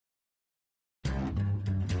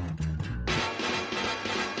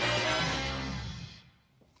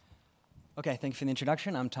Okay, thank you for the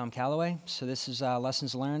introduction. I'm Tom Calloway. So this is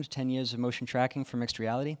Lessons Learned, 10 years of motion tracking for mixed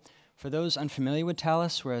reality. For those unfamiliar with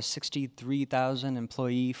Thales, we're a 63,000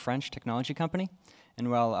 employee French technology company. And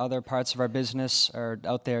while other parts of our business are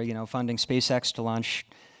out there, funding SpaceX to launch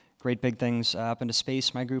great big things up into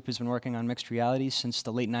space, my group has been working on mixed reality since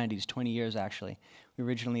the late 90s, 20 years actually. We were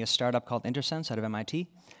originally a startup called Intersense out of MIT.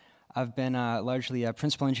 I've been largely a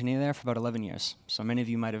principal engineer there for about 11 years. So many of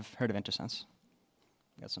you might have heard of Intersense.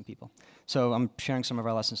 Got some people. So I'm sharing some of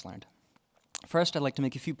our lessons learned. First, I'd like to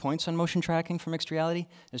make a few points on motion tracking for mixed reality.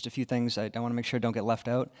 Just a few things I want to make sure don't get left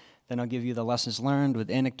out. Then I'll give you the lessons learned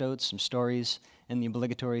with anecdotes, some stories, and the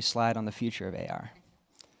obligatory slide on the future of AR.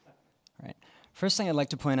 All right. First thing I'd like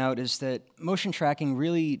to point out is that motion tracking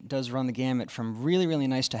really does run the gamut from really, really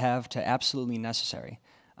nice to have to absolutely necessary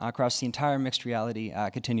across the entire mixed reality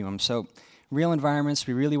continuum. So real environments,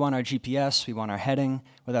 we really want our GPS, we want our heading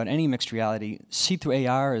without any mixed reality. See-thru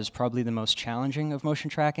AR is probably the most challenging of motion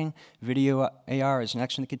tracking. Video AR is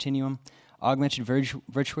next in the continuum. Augmented virtual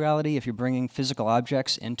reality, if you're bringing physical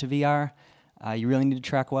objects into VR, you really need to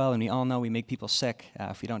track well, and we all know we make people sick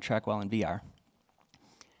if we don't track well in VR.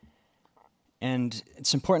 And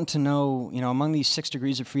it's important to know, among these 6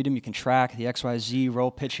 degrees of freedom you can track, the X, Y, Z,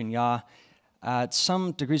 roll, pitch, and yaw.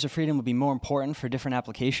 Some degrees of freedom will be more important for different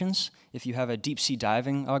applications. If you have a deep-sea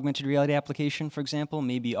diving augmented reality application, for example,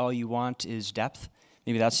 maybe all you want is depth.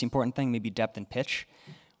 Maybe that's the important thing, maybe depth and pitch.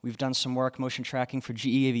 We've done some work motion tracking for GE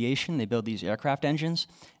Aviation. They build these aircraft engines,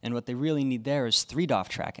 and what they really need there is 3DOF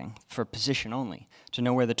tracking for position only, to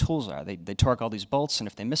know where the tools are. They torque all these bolts, and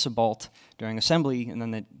if they miss a bolt during assembly, and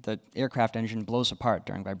then the aircraft engine blows apart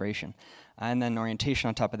during vibration. And then orientation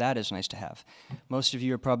on top of that is nice to have. Most of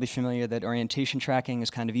you are probably familiar that orientation tracking is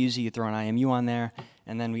kind of easy. You throw an IMU on there,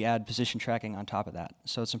 and then we add position tracking on top of that.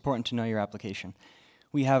 So it's important to know your application.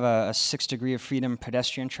 We have a 6 degree of freedom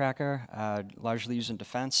pedestrian tracker, largely used in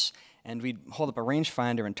defense, and we hold up a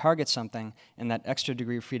rangefinder and target something, and that extra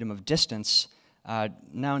degree of freedom of distance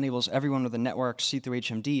now enables everyone with a network see-through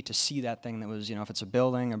HMD to see that thing that was, if it's a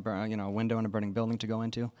building, a window in a burning building to go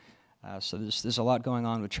into. So there's a lot going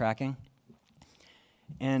on with tracking.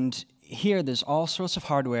 And here, there's all sorts of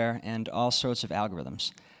hardware and all sorts of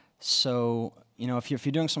algorithms. So, if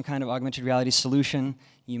you're doing some kind of augmented reality solution,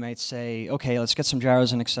 you might say, okay, let's get some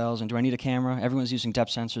gyros and accels, and do I need a camera? Everyone's using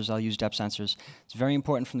depth sensors, I'll use depth sensors. It's very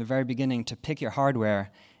important from the very beginning to pick your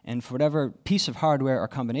hardware, and for whatever piece of hardware or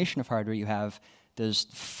combination of hardware you have, there's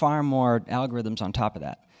far more algorithms on top of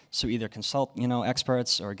that. So either consult,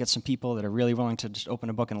 experts, or get some people that are really willing to just open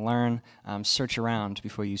a book and learn. Search around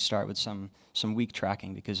before you start with some weak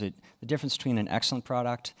tracking, because the difference between an excellent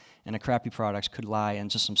product and a crappy product could lie in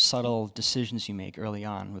just some subtle decisions you make early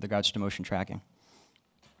on with regards to motion tracking.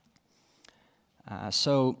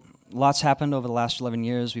 So lots happened over the last 11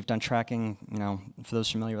 years. We've done tracking, for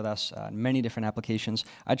those familiar with us, many different applications.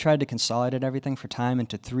 I tried to consolidate everything for time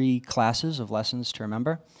into 3 classes of lessons to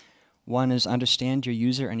remember. One is understand your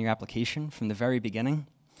user and your application from the very beginning.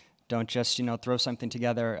 Don't just, throw something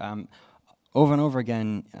together. Over and over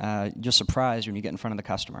again, you're surprised when you get in front of the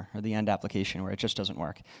customer or the end application where it just doesn't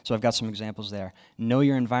work. So I've got some examples there. Know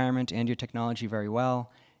your environment and your technology very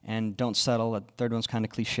well, and don't settle. The third one's kind of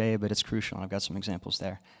cliche, but it's crucial. I've got some examples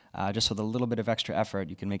there. Just with a little bit of extra effort,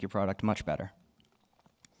 you can make your product much better.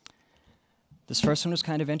 This first one was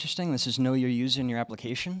kind of interesting. This is know your user and your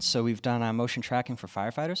application. So we've done motion tracking for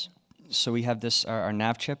firefighters. So we have this, our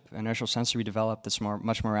nav chip, inertial sensor we developed that's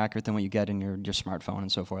much more accurate than what you get in your smartphone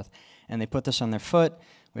and so forth. And they put this on their foot.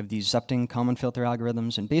 We have these Zepting Kalman filter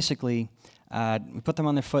algorithms, and basically we put them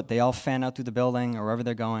on their foot. They all fan out through the building or wherever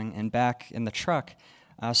they're going, and back in the truck,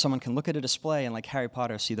 someone can look at a display and, like Harry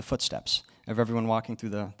Potter, see the footsteps of everyone walking through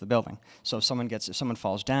the building. So if someone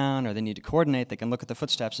falls down or they need to coordinate, they can look at the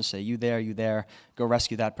footsteps and say, you there, go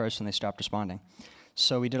rescue that person. They stop responding.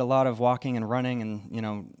 So we did a lot of walking and running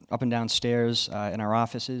and, up and down stairs in our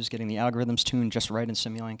offices, getting the algorithms tuned just right in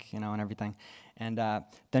Simulink, and everything. And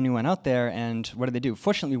then we went out there, and what did they do?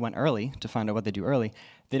 Fortunately, we went early to find out what they do early.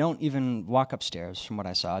 They don't even walk upstairs, from what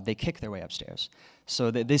I saw. They kick their way upstairs. So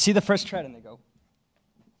they see the first tread, and they go.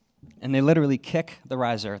 And they literally kick the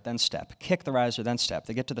riser, then step. Kick the riser, then step.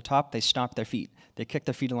 They get to the top, they stomp their feet. They kick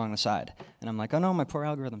their feet along the side. And I'm like, oh no, my poor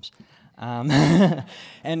algorithms.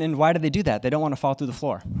 And why do they do that? They don't want to fall through the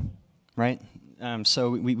floor, right?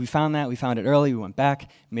 So we found that. We found it early. We went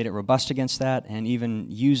back, made it robust against that, and even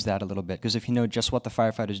used that a little bit. Because if you know just what the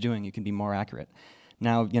firefighter's doing, you can be more accurate.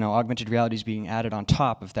 Now, augmented reality is being added on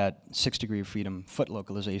top of that 6 degree of freedom foot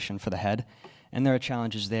localization for the head. And there are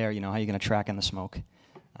challenges there, how you're going to track in the smoke,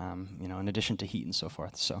 in addition to heat and so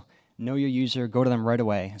forth. So know your user, go to them right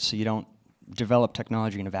away so you don't develop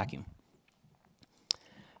technology in a vacuum.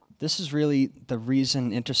 This is really the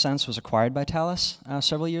reason InterSense was acquired by Thales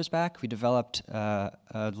several years back. We developed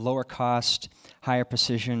a lower cost, higher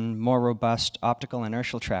precision, more robust optical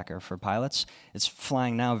inertial tracker for pilots. It's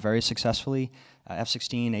flying now very successfully,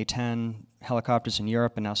 F-16, A-10, helicopters in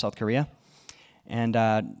Europe and now South Korea. And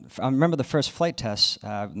I remember the first flight test.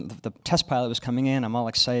 The test pilot was coming in. I'm all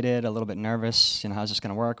excited, a little bit nervous. How's this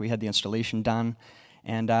going to work? We had the installation done.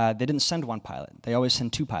 And they didn't send one pilot. They always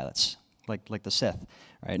send two pilots, like the Sith.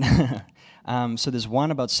 Right? So there's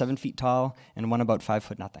one about 7 feet tall and one about 5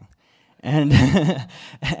 foot nothing. And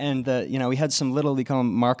we had some little, we call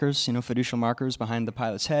them markers, fiducial markers behind the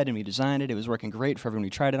pilot's head, and we designed it. It was working great for everyone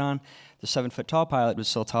we tried it on. The 7 foot tall pilot was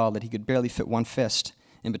so tall that he could barely fit one fist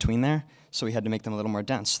in between there, so we had to make them a little more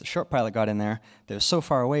dense. The short pilot got in there. They were so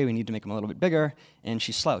far away, we needed to make them a little bit bigger, and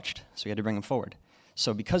she slouched, so we had to bring them forward.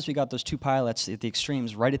 So because we got those two pilots at the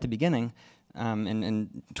extremes right at the beginning,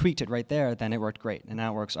 and tweaked it right there, then it worked great. And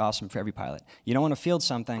now it works awesome for every pilot. You don't want to field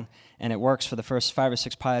something, and it works for the first 5 or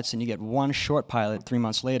 6 pilots, and you get one short pilot 3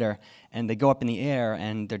 months later, and they go up in the air,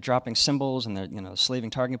 and they're dropping symbols, and they're slaving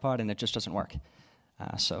targeting pod, and it just doesn't work.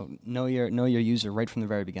 So know your user right from the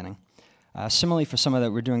very beginning. Similarly, for some of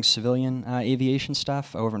that, we're doing civilian aviation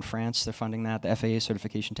stuff over in France. They're funding that. The FAA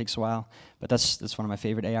certification takes a while, but that's one of my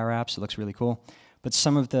favorite AR apps. It looks really cool. But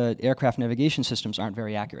some of the aircraft navigation systems aren't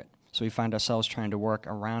very accurate. So we find ourselves trying to work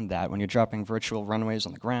around that. When you're dropping virtual runways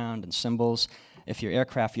on the ground and symbols, if your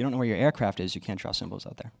aircraft, you don't know where your aircraft is, you can't draw symbols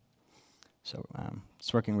out there. So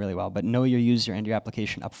it's working really well. But know your user and your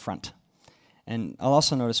application up front. And I'll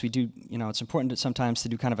also notice we do, it's important sometimes to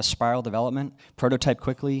do kind of a spiral development, prototype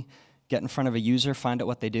quickly, get in front of a user, find out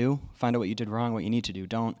what they do, find out what you did wrong, what you need to do.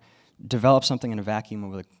 Don't develop something in a vacuum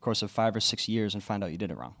over the course of 5 or 6 years and find out you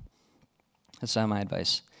did it wrong. That's my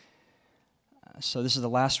advice. So this is the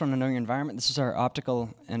last one on Know Your Environment. This is our optical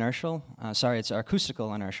inertial. It's our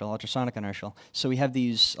acoustical inertial, ultrasonic inertial. So we have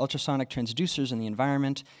these ultrasonic transducers in the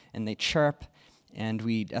environment, and they chirp, and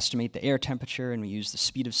we estimate the air temperature, and we use the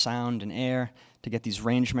speed of sound and air to get these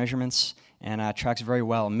range measurements, and it tracks very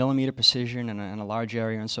well, millimeter precision in a large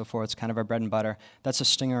area and so forth. It's kind of our bread and butter. That's a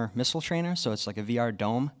Stinger missile trainer, so it's like a VR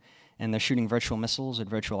dome, and they're shooting virtual missiles at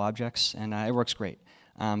virtual objects, and it works great.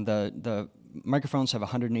 The microphones have a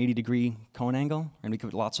 180-degree cone angle, and we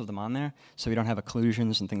put lots of them on there, so we don't have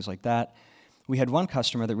occlusions and things like that. We had one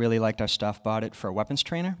customer that really liked our stuff, bought it for a weapons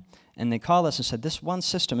trainer, and they called us and said, this one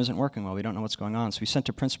system isn't working well, we don't know what's going on. So we sent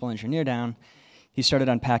a principal engineer down. He started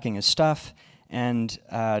unpacking his stuff, and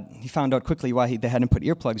he found out quickly why they hadn't put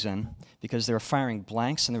earplugs in, because they were firing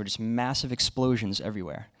blanks, and there were just massive explosions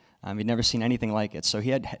everywhere. He'd never seen anything like it. So he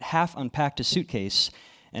had half unpacked his suitcase,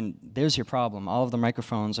 and there's your problem. All of the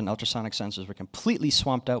microphones and ultrasonic sensors were completely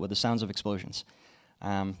swamped out with the sounds of explosions.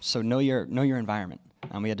 So know your environment.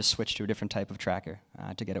 We had to switch to a different type of tracker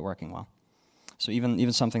to get it working well. So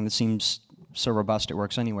even something that seems so robust it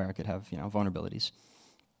works anywhere could have vulnerabilities.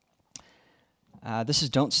 This is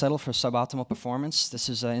Don't Settle for Suboptimal Performance. This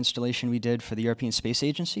is an installation we did for the European Space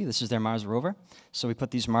Agency. This is their Mars rover. So we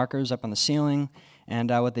put these markers up on the ceiling, and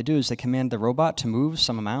what they do is they command the robot to move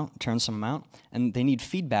some amount, turn some amount, and they need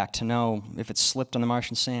feedback to know if it's slipped on the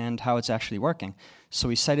Martian sand, how it's actually working. So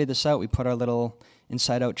we sighted this out. We put our little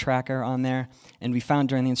inside-out tracker on there, and we found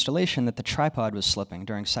during the installation that the tripod was slipping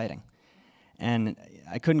during sighting. And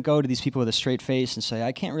I couldn't go to these people with a straight face and say,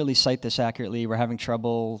 I can't really sight this accurately, we're having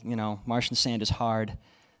trouble, Martian sand is hard,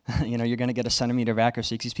 you're going to get a centimeter of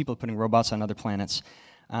accuracy, because these people are putting robots on other planets.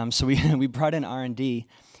 So we brought in R&D,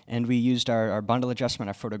 and we used our bundle adjustment,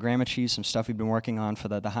 our photogrammetry, some stuff we've been working on for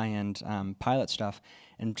the high-end pilot stuff,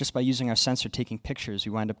 and just by using our sensor taking pictures,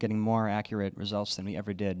 we wind up getting more accurate results than we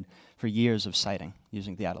ever did for years of sighting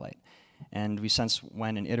using theodolite. And we since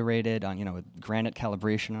went and iterated on, with granite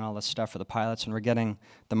calibration and all this stuff for the pilots, and we're getting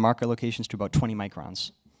the marker locations to about 20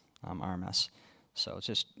 microns RMS. So it's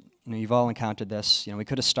just, you've all encountered this. We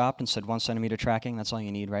could have stopped and said 1 centimeter tracking, that's all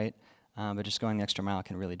you need, right? But just going the extra mile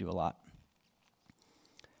can really do a lot.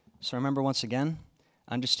 So remember, once again,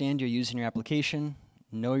 understand your user and your application,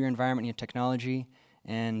 know your environment and your technology,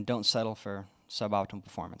 and don't settle for suboptimal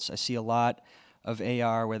performance. I see a lot of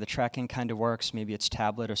AR where the tracking kind of works, maybe it's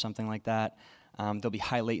tablet or something like that. There'll be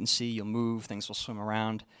high latency, you'll move, things will swim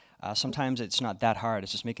around. Sometimes it's not that hard,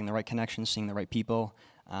 it's just making the right connections, seeing the right people,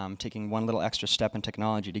 taking one little extra step in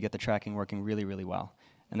technology to get the tracking working really, really well.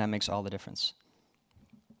 And that makes all the difference.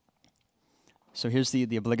 So here's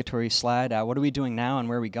the obligatory slide. What are we doing now and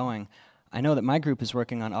where are we going? I know that my group is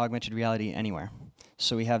working on augmented reality anywhere.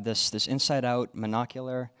 So we have this inside-out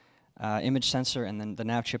monocular image sensor, and then the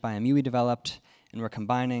nav chip IMU we developed, and we're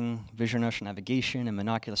combining vision inertial navigation and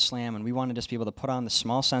monocular slam, and we want to just be able to put on the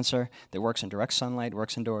small sensor that works in direct sunlight,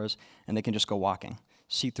 works indoors, and they can just go walking.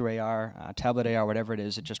 See-thru AR, tablet AR, whatever it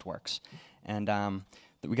is, it just works. And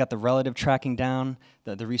we got the relative tracking down.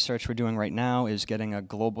 The research we're doing right now is getting a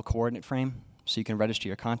global coordinate frame so you can register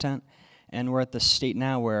your content. And we're at the state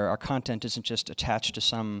now where our content isn't just attached to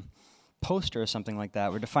some poster or something like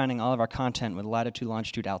that. We're defining all of our content with latitude,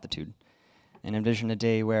 longitude, altitude. And envision a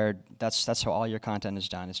day where that's how all your content is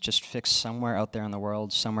done. It's just fixed somewhere out there in the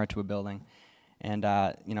world, somewhere to a building. And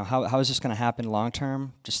you know, how is this going to happen long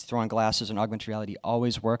term? Just throwing glasses and augmented reality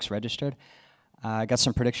always works registered. I got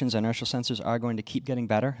some predictions. Inertial sensors are going to keep getting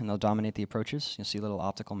better, and they'll dominate the approaches. You'll see little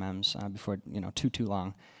optical MEMS before too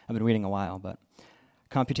long. I've been waiting a while, but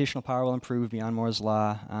computational power will improve beyond Moore's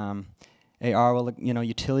law. AR will,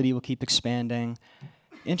 utility will keep expanding.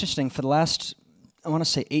 Interesting. For the last, I want to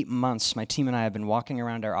say 8 months, my team and I have been walking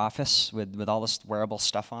around our office with all this wearable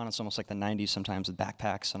stuff on. It's almost like the 90s sometimes with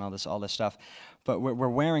backpacks and all this stuff. But we're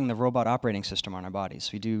wearing the robot operating system on our bodies.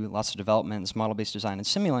 We do lots of developments, model-based design, and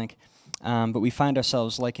Simulink. But we find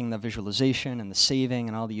ourselves liking the visualization and the saving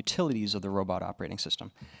and all the utilities of the robot operating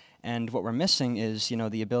system. And what we're missing is,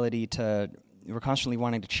 the ability to, we're constantly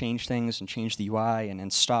wanting to change things and change the UI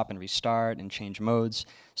and stop and restart and change modes.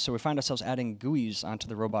 So we find ourselves adding GUIs onto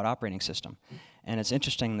the robot operating system. And it's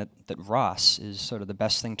interesting that ROS is sort of the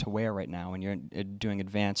best thing to wear right now when you're doing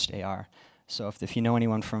advanced AR. So if you know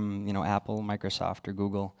anyone from Apple, Microsoft, or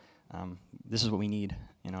Google, this is what we need.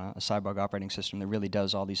 A cyborg operating system that really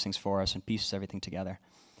does all these things for us and pieces everything together.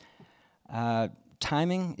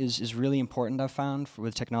 Timing is really important, I've found,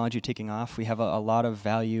 with technology taking off. We have a lot of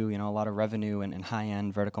value, a lot of revenue in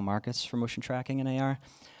high-end vertical markets for motion tracking in AR.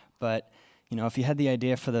 But if you had the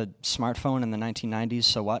idea for the smartphone in the 1990s,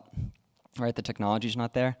 so what? Right, the technology's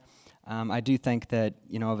not there. I do think that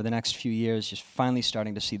over the next few years, you're finally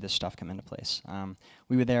starting to see this stuff come into place.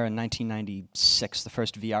 We were there in 1996, the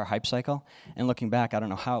first VR hype cycle, and looking back, I don't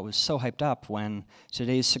know how it was so hyped up when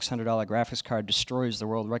today's $600 graphics card destroys the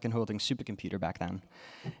world record-holding supercomputer back then.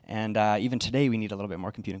 And even today, we need a little bit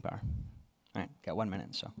more computing power. All right, got 1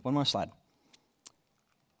 minute, so one more slide.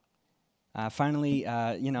 Finally,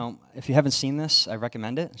 if you haven't seen this, I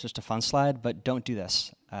recommend it. It's just a fun slide, but don't do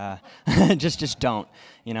this. Just don't.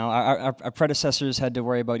 Our predecessors had to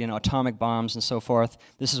worry about atomic bombs and so forth.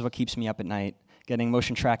 This is what keeps me up at night. Getting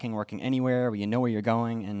motion tracking working anywhere where you know where you're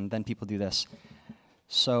going, and then people do this.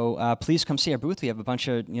 So please come see our booth. We have a bunch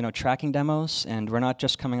of tracking demos, and we're not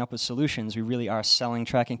just coming up with solutions. We really are selling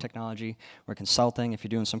tracking technology. We're consulting. If you're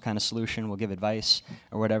doing some kind of solution, we'll give advice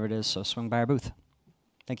or whatever it is. So swing by our booth.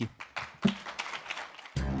 Thank you.